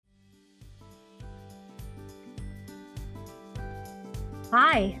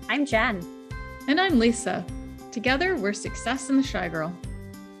Hi, I'm Jen. And I'm Lisa. Together, we're Success in the Shy Girl.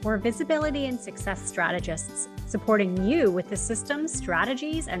 We're visibility and success strategists, supporting you with the systems,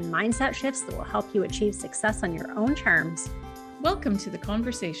 strategies, and mindset shifts that will help you achieve success on your own terms. Welcome to the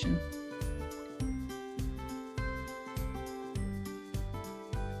conversation.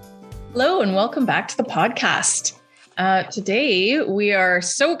 Hello, and welcome back to the podcast. Today, we are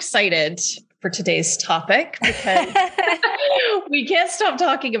so excited for today's topic because we can't stop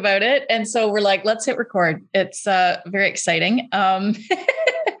talking about it. And so we're like, let's hit record. It's very exciting. Well,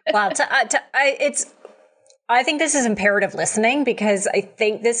 I think this is imperative listening because I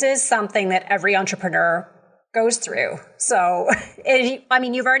think this is something that every entrepreneur goes through. So,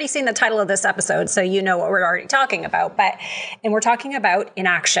 you've already seen the title of this episode, so you know what we're already talking about. And we're talking about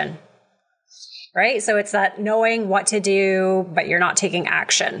inaction, right? So it's that knowing what to do, but you're not taking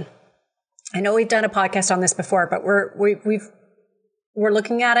action. I know we've done a podcast on this before, but we're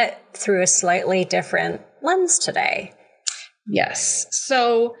looking at it through a slightly different lens today. Yes.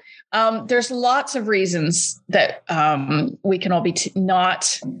 So there's lots of reasons that we can all be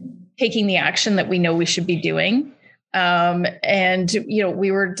not taking the action that we know we should be doing.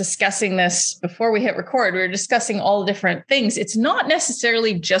 We were discussing this before we hit record. We were discussing all the different things. It's not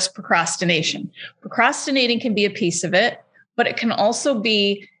necessarily just procrastination. Procrastinating can be a piece of it, but it can also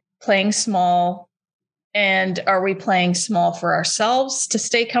be playing small. And are we playing small for ourselves to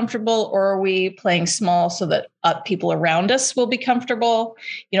stay comfortable, or are we playing small so that people around us will be comfortable?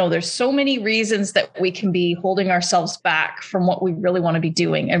 You know, there's so many reasons that we can be holding ourselves back from what we really want to be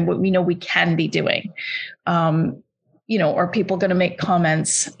doing and what we know we can be doing. Are people going to make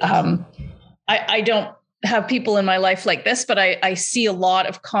comments? I don't have people in my life like this, but I see a lot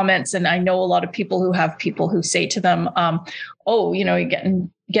of comments, and I know a lot of people who have people who say to them, you're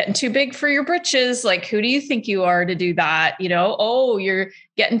getting too big for your britches. Like, who do you think you are to do that? You're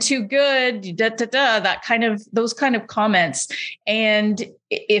getting too good, those kind of comments. And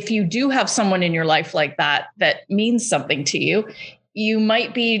if you do have someone in your life like that means something to you, you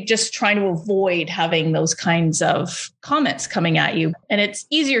might be just trying to avoid having those kinds of comments coming at you. And it's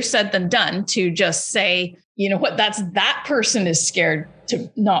easier said than done to just say, you know what, that person is scared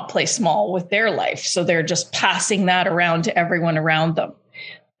to not play small with their life. So they're just passing that around to everyone around them.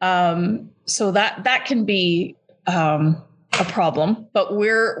 So that can be a problem, but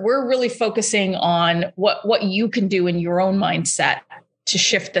we're really focusing on what you can do in your own mindset to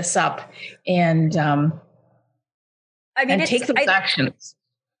shift this up and take those actions.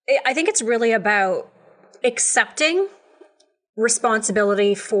 I think it's really about accepting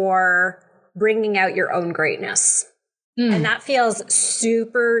responsibility for bringing out your own greatness. And that feels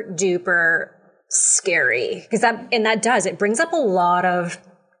super duper scary because it brings up a lot of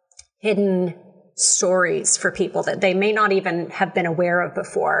hidden stories for people that they may not even have been aware of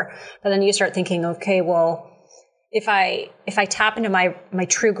before. But then you start thinking, okay, well, if I tap into my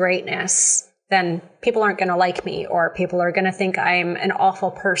true greatness, then people aren't going to like me, or people are going to think I'm an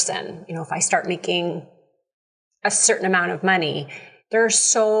awful person. You know, if I start making a certain amount of money, there's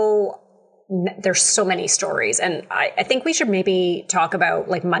so many stories. And I think we should maybe talk about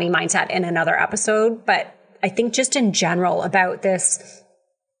like money mindset in another episode. But I think just in general about this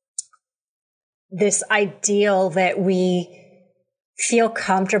ideal that we feel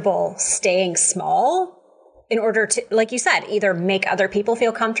comfortable staying small in order to, like you said, either make other people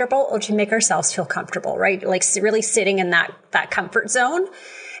feel comfortable or to make ourselves feel comfortable, right? Like really sitting in that comfort zone.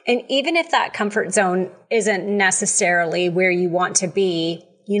 And even if that comfort zone isn't necessarily where you want to be,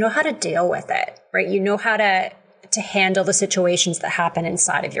 you know how to deal with it, right? You know how to handle the situations that happen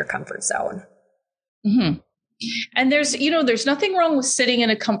inside of your comfort zone. Mm-hmm. And there's nothing wrong with sitting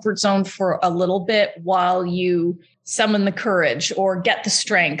in a comfort zone for a little bit while you summon the courage or get the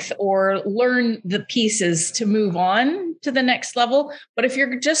strength or learn the pieces to move on to the next level. But if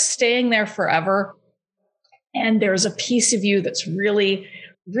you're just staying there forever and there's a piece of you that's really,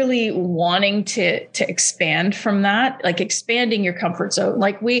 really wanting to expand from that, like expanding your comfort zone,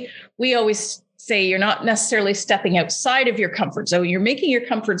 like we always say, you're not necessarily stepping outside of your comfort zone. You're making your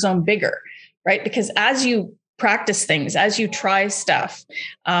comfort zone bigger, right? Because as you practice things, as you try stuff,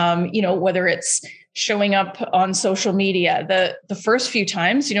 whether it's showing up on social media, the first few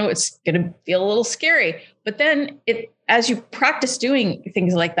times, it's going to feel a little scary, but then as you practice doing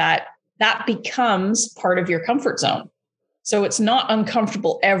things like that, that becomes part of your comfort zone. So it's not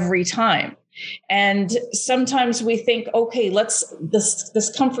uncomfortable every time. And sometimes we think, okay,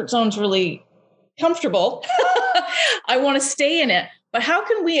 this comfort zone's really comfortable. I want to stay in it. But how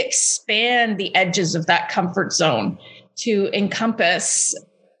can we expand the edges of that comfort zone to encompass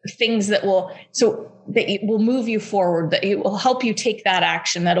things that will move you forward, that it will help you take that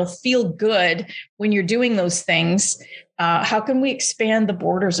action, that'll feel good when you're doing those things. How can we expand the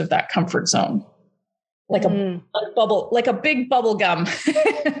borders of that comfort zone? Like a bubble, like a big bubble gum.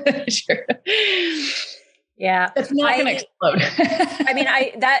 Sure. Yeah. It's not going to explode. I mean,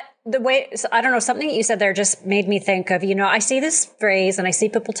 I don't know, something that you said there just made me think of, I see this phrase and I see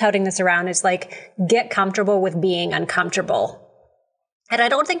people touting this around. It's like, get comfortable with being uncomfortable. And I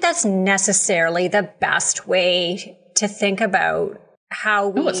don't think that's necessarily the best way to think about how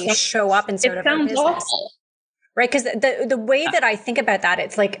we show up in sort of our business. Awful. Right? Because the way that I think about that,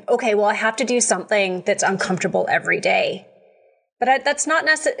 it's like, okay, well, I have to do something that's uncomfortable every day. But that's not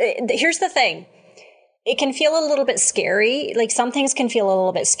necessarily, here's the thing. It can feel a little bit scary. Like some things can feel a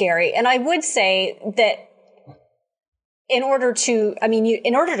little bit scary. And I would say that in order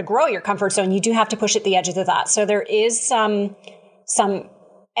to grow your comfort zone, you do have to push at the edges of that. So there is some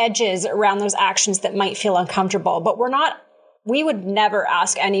edges around those actions that might feel uncomfortable, but we would never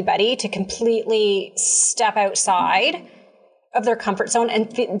ask anybody to completely step outside of their comfort zone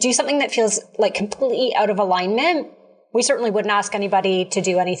and do something that feels like completely out of alignment. We certainly wouldn't ask anybody to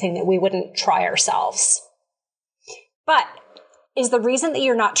do anything that we wouldn't try ourselves. But is the reason that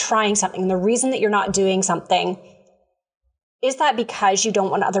you're not trying something, the reason that you're not doing something, is that because you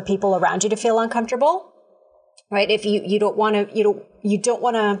don't want other people around you to feel uncomfortable? Right? If you don't want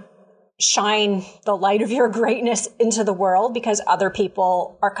to shine the light of your greatness into the world because other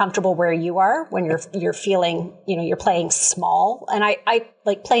people are comfortable where you are when you're feeling, you're playing small. And I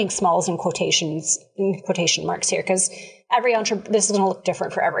like playing small in quotation marks here, because this is going to look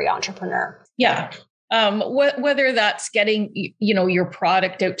different for every entrepreneur. Yeah. Whether that's getting, your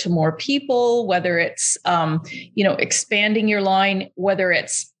product out to more people, whether it's, expanding your line, whether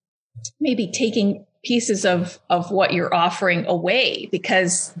it's maybe taking pieces of what you're offering away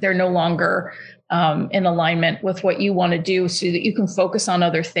because they're no longer in alignment with what you want to do, so that you can focus on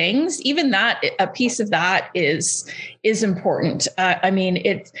other things. Even that, a piece of that is important.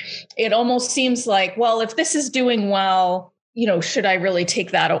 It almost seems like, well, if this is doing well, should I really take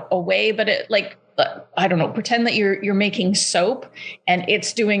that away? But I don't know, pretend that you're making soap and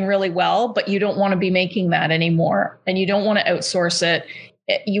it's doing really well, but you don't want to be making that anymore and you don't want to outsource it.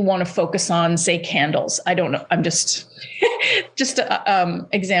 You want to focus on, say, candles. I don't know. I'm just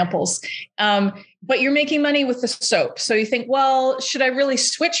examples. But you're making money with the soap. So you think, well, should I really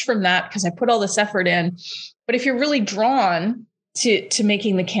switch from that? Because I put all this effort in. But if you're really drawn to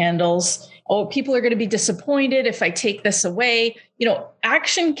making the candles, people are going to be disappointed if I take this away.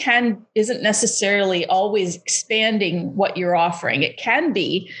 Action isn't necessarily always expanding what you're offering. It can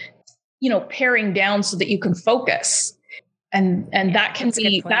be, paring down so that you can focus. And that can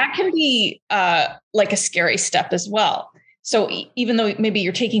be like a scary step as well. So even though maybe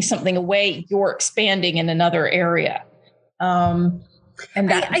you're taking something away, you're expanding in another area.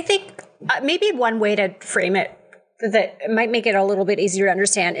 I think maybe one way to frame it that might make it a little bit easier to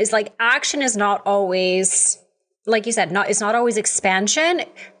understand is like action is not always, like you said, it's not always expansion.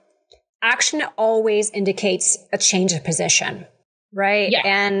 Action always indicates a change of position, right? Yeah.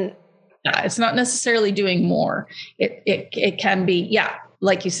 And it's not necessarily doing more. It can be,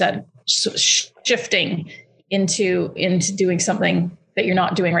 like you said, shifting into doing something that you're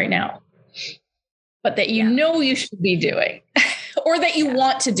not doing right now, but that you should be doing, or that you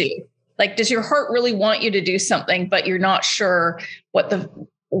want to do. Like, does your heart really want you to do something, but you're not sure what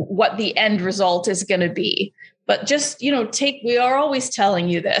the end result is going to be? But just, we are always telling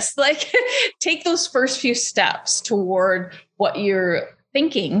you this, like, take those first few steps toward what you're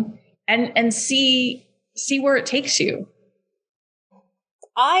thinking and see where it takes you.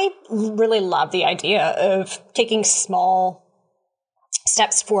 I really love the idea of taking small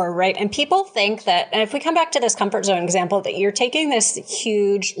steps forward, right? And people think that, and if we come back to this comfort zone example, that you're taking this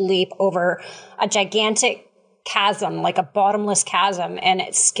huge leap over a gigantic chasm, like a bottomless chasm, and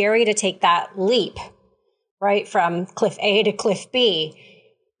it's scary to take that leap, right? From cliff A to cliff B.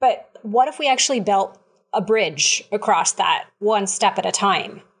 But what if we actually built a bridge across that one step at a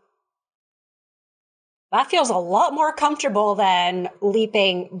time? That feels a lot more comfortable than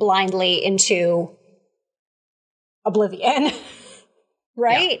leaping blindly into oblivion,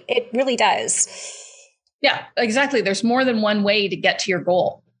 right? Yeah. It really does. Yeah, exactly. There's more than one way to get to your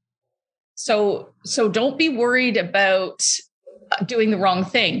goal. So don't be worried about doing the wrong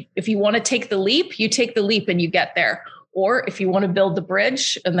thing. If you want to take the leap, you take the leap and you get there. Or if you want to build the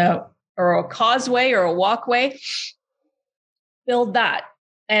bridge or a causeway or a walkway, build that.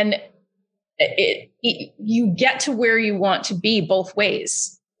 And you get to where you want to be both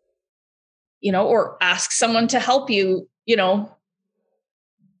ways, or ask someone to help you,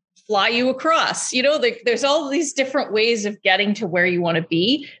 fly you across. There's all these different ways of getting to where you want to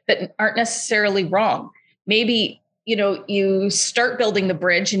be that aren't necessarily wrong. Maybe, you start building the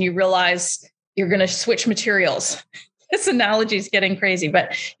bridge and you realize you're going to switch materials. This analogy is getting crazy,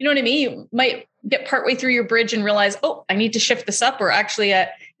 but you know what I mean? You might get partway through your bridge and realize, oh, I need to shift this up, or actually it'd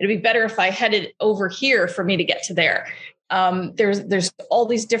be better if I headed over here for me to get to there. There's all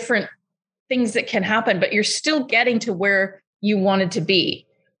these different things that can happen, but you're still getting to where you wanted to be.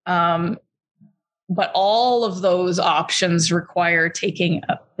 But all of those options require taking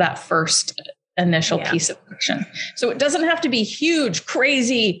that first initial piece of action. So it doesn't have to be huge,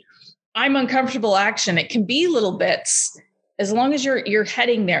 crazy, I'm uncomfortable action. It can be little bits as long as you're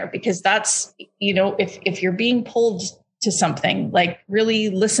heading there, because that's, if you're being pulled to something, like really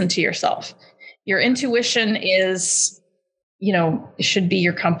listen to yourself. Your intuition is, it should be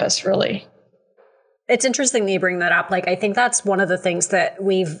your compass, really. It's interesting that you bring that up. Like, I think that's one of the things that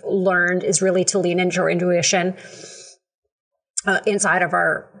we've learned is really to lean into our intuition inside of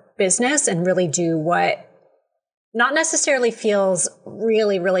our business and really do what not necessarily feels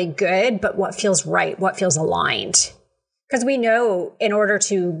really, really good, but what feels right, what feels aligned. Because we know in order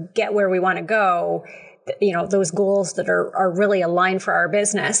to get where we want to go, those goals that are really aligned for our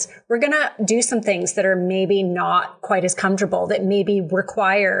business, we're going to do some things that are maybe not quite as comfortable, that maybe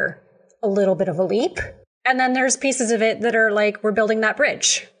require a little bit of a leap. And then there's pieces of it that are like, we're building that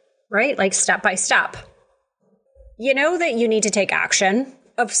bridge, right? Like step by step. You know that you need to take action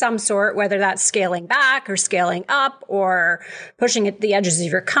of some sort, whether that's scaling back or scaling up or pushing at the edges of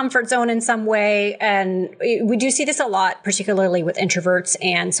your comfort zone in some way. And we do see this a lot, particularly with introverts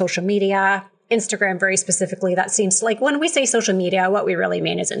and social media, Instagram very specifically. That seems like when we say social media, what we really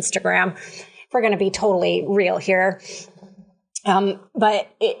mean is Instagram. If we're going to be totally real here.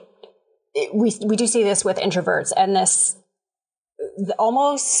 But we do see this with introverts and this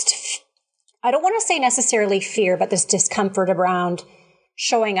almost, I don't want to say necessarily fear, but this discomfort around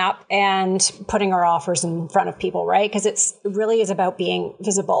showing up and putting our offers in front of people, right? Because it really is about being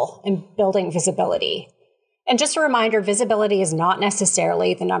visible and building visibility. And just a reminder, visibility is not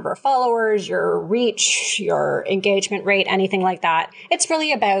necessarily the number of followers, your reach, your engagement rate, anything like that. It's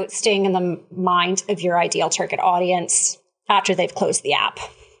really about staying in the mind of your ideal target audience after they've closed the app.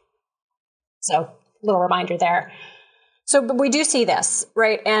 So, little reminder there. So, but we do see this,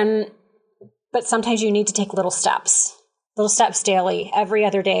 right? But sometimes you need to take little steps daily, every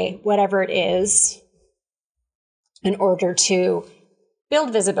other day, whatever it is, in order to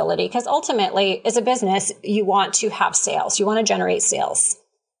build visibility. Because ultimately, as a business, you want to have sales. You want to generate sales.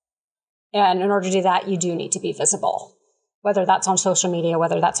 And in order to do that, you do need to be visible, whether that's on social media,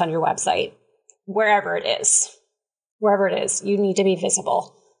 whether that's on your website, wherever it is, you need to be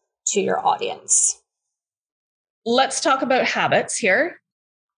visible to your audience. Let's talk about habits here.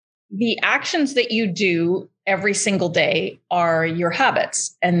 The actions that you do every single day are your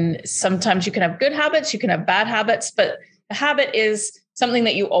habits. And sometimes you can have good habits, you can have bad habits, but a habit is something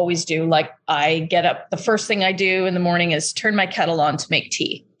that you always do. Like I get up, the first thing I do in the morning is turn my kettle on to make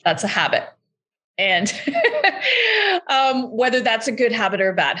tea. That's a habit. And whether that's a good habit or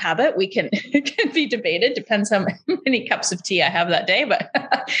a bad habit, it can be debated. Depends how many cups of tea I have that day. But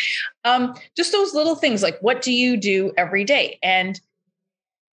just those little things, like what do you do every day? And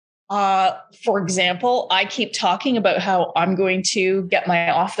for example, I keep talking about how I'm going to get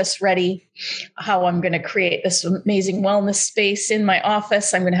my office ready, how I'm going to create this amazing wellness space in my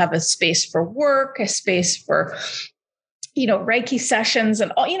office. I'm going to have a space for work, a space for, Reiki sessions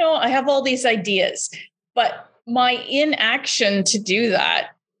and all, I have all these ideas, but my inaction to do that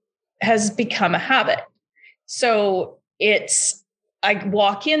has become a habit. So I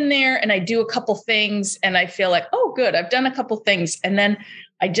walk in there and I do a couple things and I feel like, oh, good, I've done a couple things. And then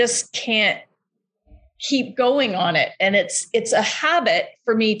I just can't keep going on it. And it's a habit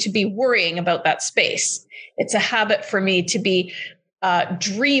for me to be worrying about that space. It's a habit for me to be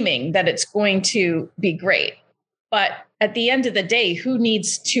dreaming that it's going to be great. But at the end of the day, who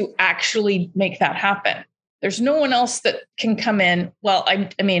needs to actually make that happen? There's no one else that can come in. Well,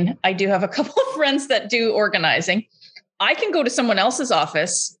 I do have a couple of friends that do organizing. I can go to someone else's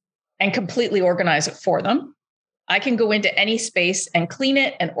office and completely organize it for them. I can go into any space and clean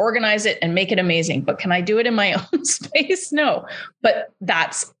it and organize it and make it amazing. But can I do it in my own space? No. But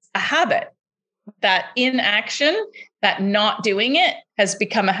that's a habit. That inaction, that not doing it has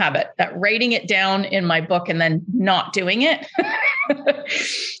become a habit. That writing it down in my book and then not doing it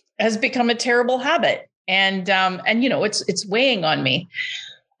has become a terrible habit. And it's weighing on me.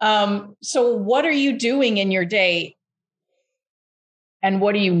 So what are you doing in your day? And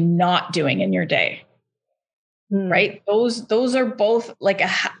what are you not doing in your day? Right? Those are both like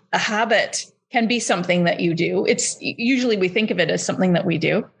a habit can be something that you do. It's usually we think of it as something that we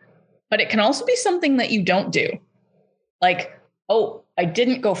do, but it can also be something that you don't do. Like, oh, I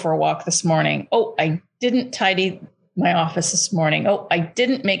didn't go for a walk this morning. Oh, I didn't tidy my office this morning. Oh, I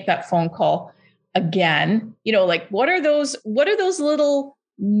didn't make that phone call again. Like what are those little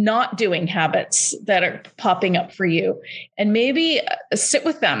not doing habits that are popping up for you? And maybe sit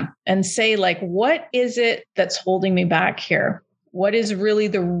with them and say, like, what is it that's holding me back here? What is really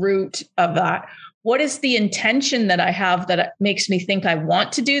the root of that? What is the intention that I have that makes me think I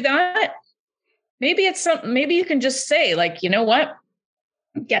want to do that? Maybe maybe you can just say, like, you know what?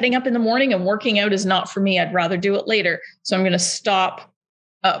 Getting up in the morning and working out is not for me. I'd rather do it later. So I'm going to stop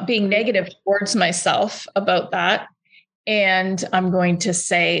being negative towards myself about that. And I'm going to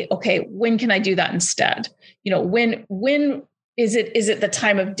say, okay, when can I do that instead? When is it the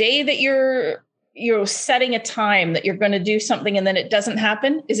time of day that you're setting a time that you're going to do something and then it doesn't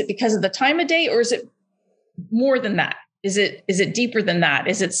happen? Is it because of the time of day, or is it more than that? Is it deeper than that?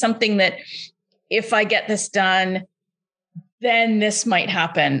 Is it something that if I get this done, then this might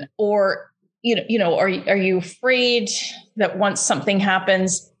happen? Or, are you afraid that once something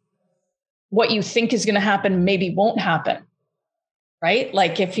happens, what you think is going to happen maybe won't happen, right?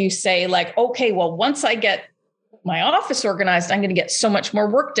 Like if you say like, okay, well, once I get my office organized, I'm going to get so much more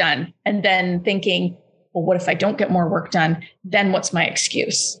work done. And then thinking, well, what if I don't get more work done? Then what's my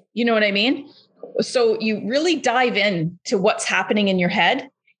excuse? You know what I mean? So you really dive in to what's happening in your head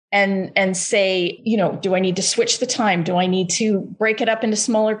and say, do I need to switch the time? Do I need to break it up into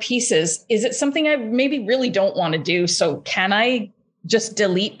smaller pieces? Is it something I maybe really don't want to do? So can I just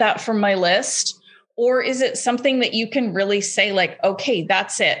delete that from my list? Or is it something that you can really say like, okay,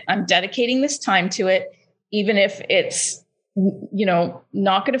 that's it. I'm dedicating this time to it. Even if it's,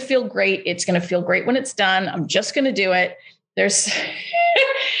 not going to feel great, it's going to feel great when it's done. I'm just going to do it.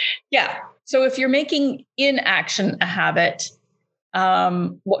 Yeah. So if you're making inaction a habit,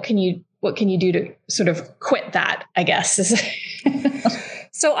 what can you do to sort of quit that, I guess?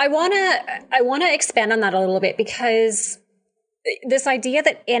 So I want to expand on that a little bit, because this idea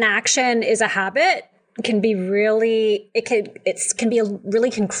that inaction is a habit can be really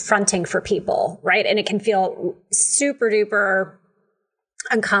confronting for people, right? And it can feel super duper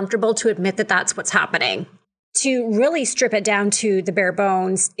uncomfortable to admit that that's what's happening. To really strip it down to the bare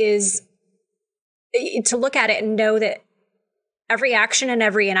bones is to look at it and know that every action and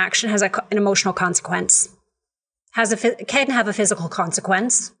every inaction has an emotional consequence, can have a physical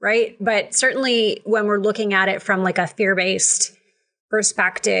consequence, right? But certainly when we're looking at it from like a fear-based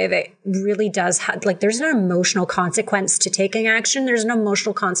perspective, it really does have, like, there's an emotional consequence to taking action. There's an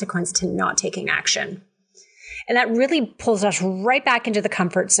emotional consequence to not taking action. And that really pulls us right back into the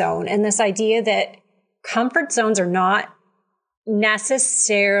comfort zone. And this idea that comfort zones are not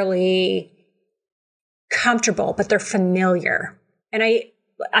necessarily comfortable, but they're familiar. And I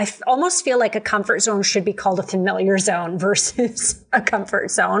almost feel like a comfort zone should be called a familiar zone versus a comfort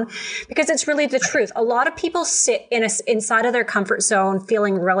zone, because it's really the truth. A lot of people sit inside of their comfort zone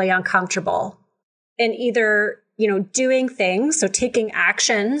feeling really uncomfortable and either, doing things, so taking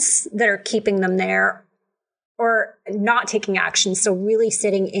actions that are keeping them there, or not taking action. So really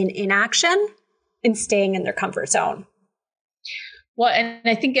sitting in inaction and staying in their comfort zone. Well, and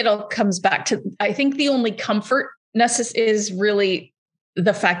I think it all comes back to, I think the only comfort is really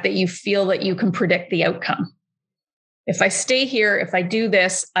the fact that you feel that you can predict the outcome. If I stay here, if I do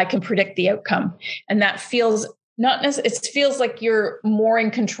this, I can predict the outcome. And that feels it feels like you're more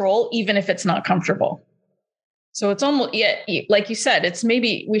in control, even if it's not comfortable. So it's almost, like you said, it's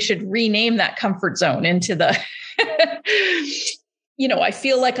maybe we should rename that comfort zone into the, I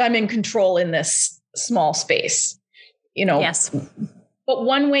feel like I'm in control in this small space, Yes. But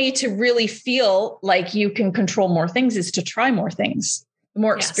one way to really feel like you can control more things is to try more things. The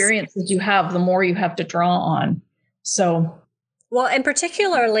more experiences you have, the more you have to draw on. So, well, and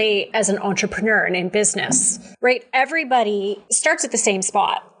particularly as an entrepreneur and in business, right? Everybody starts at the same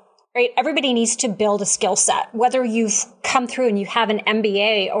spot, right? Everybody needs to build a skill set, whether you've come through and you have an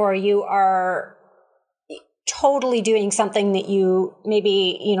MBA or you are totally doing something that you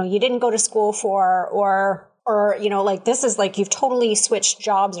maybe, you didn't go to school for, or like this is like you've totally switched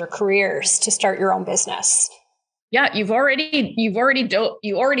jobs or careers to start your own business. Yeah, you already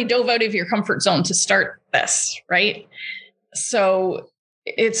dove out of your comfort zone to start this, right? So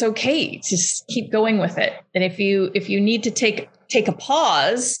it's okay to just keep going with it. And if you need to take a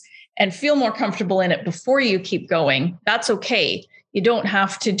pause and feel more comfortable in it before you keep going, that's okay. You don't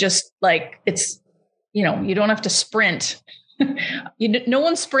have to just you don't have to sprint. No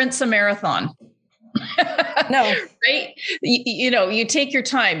one sprints a marathon. No. Right. You take your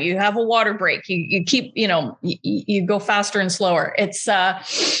time, you have a water break, you keep, you go faster and slower. It's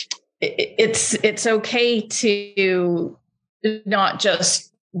okay to not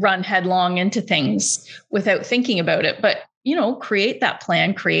just run headlong into things without thinking about it, but, create that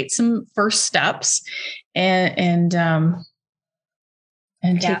plan, create some first steps and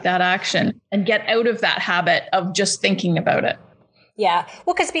take that action and get out of that habit of just thinking about it. Yeah.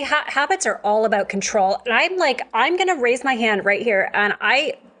 Well, because habits are all about control. And I'm going to raise my hand right here. And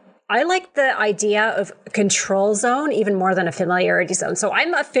I like the idea of control zone even more than a familiarity zone. So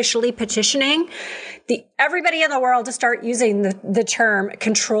I'm officially petitioning everybody in the world to start using the term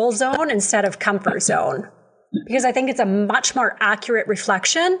control zone instead of comfort zone, because I think it's a much more accurate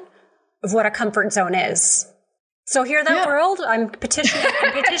reflection of what a comfort zone is. So hear that, world? I'm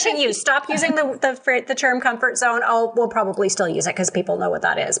petitioning you. Stop using the term comfort zone. We'll probably still use it because people know what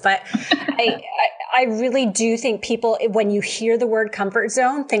that is. But I really do think people, when you hear the word comfort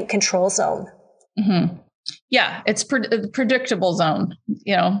zone, think control zone. Mm-hmm. Yeah, it's predictable zone.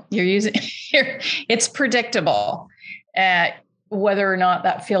 You're using it's predictable, whether or not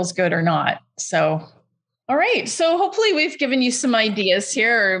that feels good or not. So. All right. So hopefully we've given you some ideas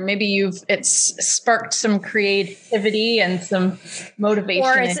here, or maybe it's sparked some creativity and some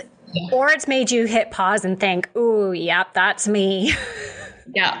motivation. Or it's made you hit pause and think, ooh, yep, that's me.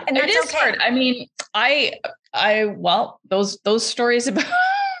 Yeah. And it is hard. I mean, those stories about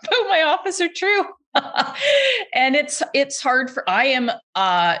my office are true. And it's hard I am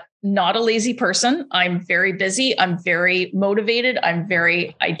not a lazy person. I'm very busy. I'm very motivated.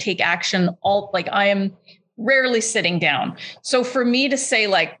 I take action I am rarely sitting down. So for me to say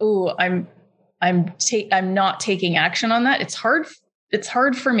ooh, I'm not taking action on that. It's hard. It's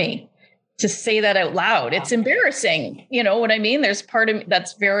hard for me to say that out loud. It's embarrassing. You know what I mean? There's part of me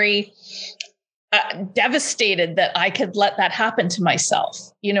that's very devastated that I could let that happen to myself.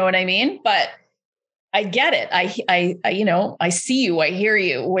 You know what I mean? But I get it. I see you, I hear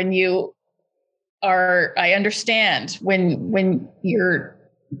you when you are, I understand when you're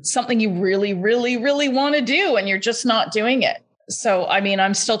something you really, really, really want to do and you're just not doing it. So, I mean,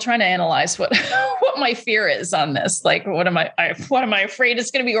 I'm still trying to analyze what my fear is on this. What am I afraid it's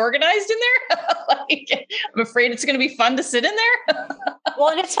going to be organized in there? I'm afraid it's going to be fun to sit in there. Well,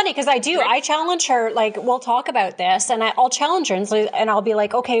 and it's funny because I challenge her, we'll talk about this and I'll challenge her and I'll be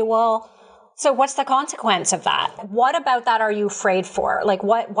like, okay, well, so what's the consequence of that? What about that are you afraid for?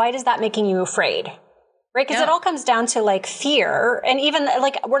 Why is that making you afraid? Right? Because it all comes down to fear. And even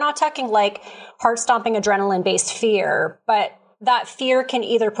we're not talking heart stomping adrenaline based fear, but that fear can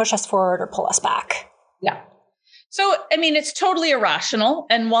either push us forward or pull us back. Yeah. So, I mean, it's totally irrational.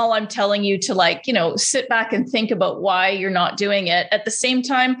 And while I'm telling you to sit back and think about why you're not doing it, at the same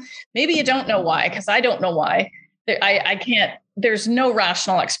time, maybe you don't know why, because I don't know why. I can't, there's no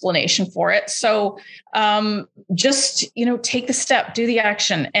rational explanation for it. So just, take the step, do the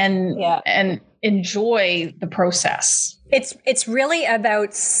action and enjoy the process. It's really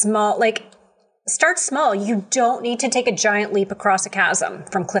about small, start small. You don't need to take a giant leap across a chasm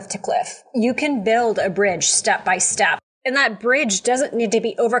from cliff to cliff. You can build a bridge step by step. And that bridge doesn't need to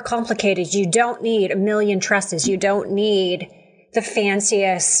be overcomplicated. You don't need a million trusses. You don't need the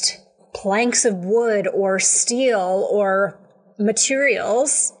fanciest planks of wood or steel or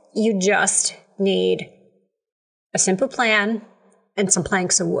materials. You just need a simple plan and some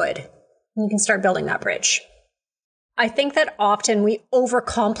planks of wood. And you can start building that bridge. I think that often we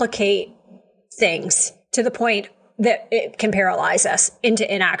overcomplicate things to the point that it can paralyze us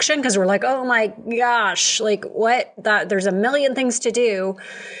into inaction because we're like, oh my gosh, what? There's a million things to do.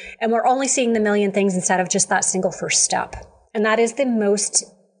 And we're only seeing the million things instead of just that single first step. And that is the most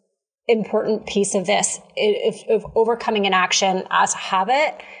important piece of this, of overcoming an action as a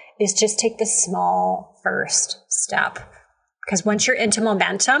habit, is just take the small first step. Because once you're into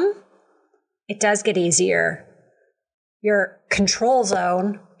momentum, it does get easier. Your control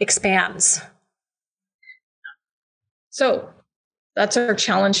zone expands. So that's our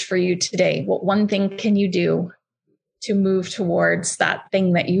challenge for you today. What one thing can you do to move towards that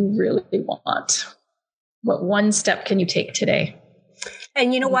thing that you really want? What one step can you take today?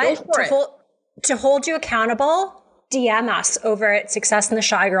 And you know what? To hold you accountable, DM us over at Success in the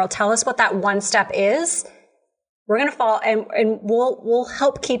Shy Girl. Tell us what that one step is. We're going to follow and we'll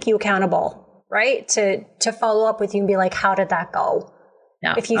help keep you accountable, right? To follow up with you and be like, how did that go?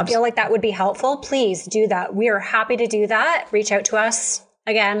 Yeah, if you feel like that would be helpful, please do that. We are happy to do that. Reach out to us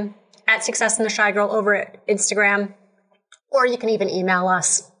again at Success in the Shy Girl over at Instagram, or you can even email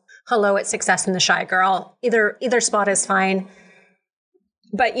us hello@successintheshy girl. Either spot is fine.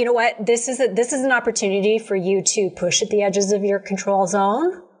 But you know what? This is an opportunity for you to push at the edges of your control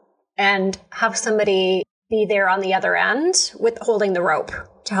zone and have somebody be there on the other end with holding the rope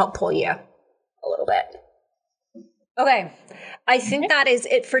to help pull you a little bit. Okay. I think that is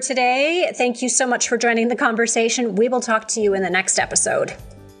it for today. Thank you so much for joining the conversation. We will talk to you in the next episode.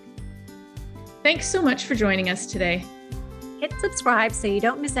 Thanks so much for joining us today. Hit subscribe so you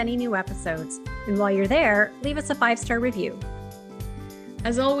don't miss any new episodes. And while you're there, leave us a 5-star review.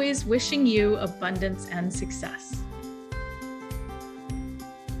 As always, wishing you abundance and success.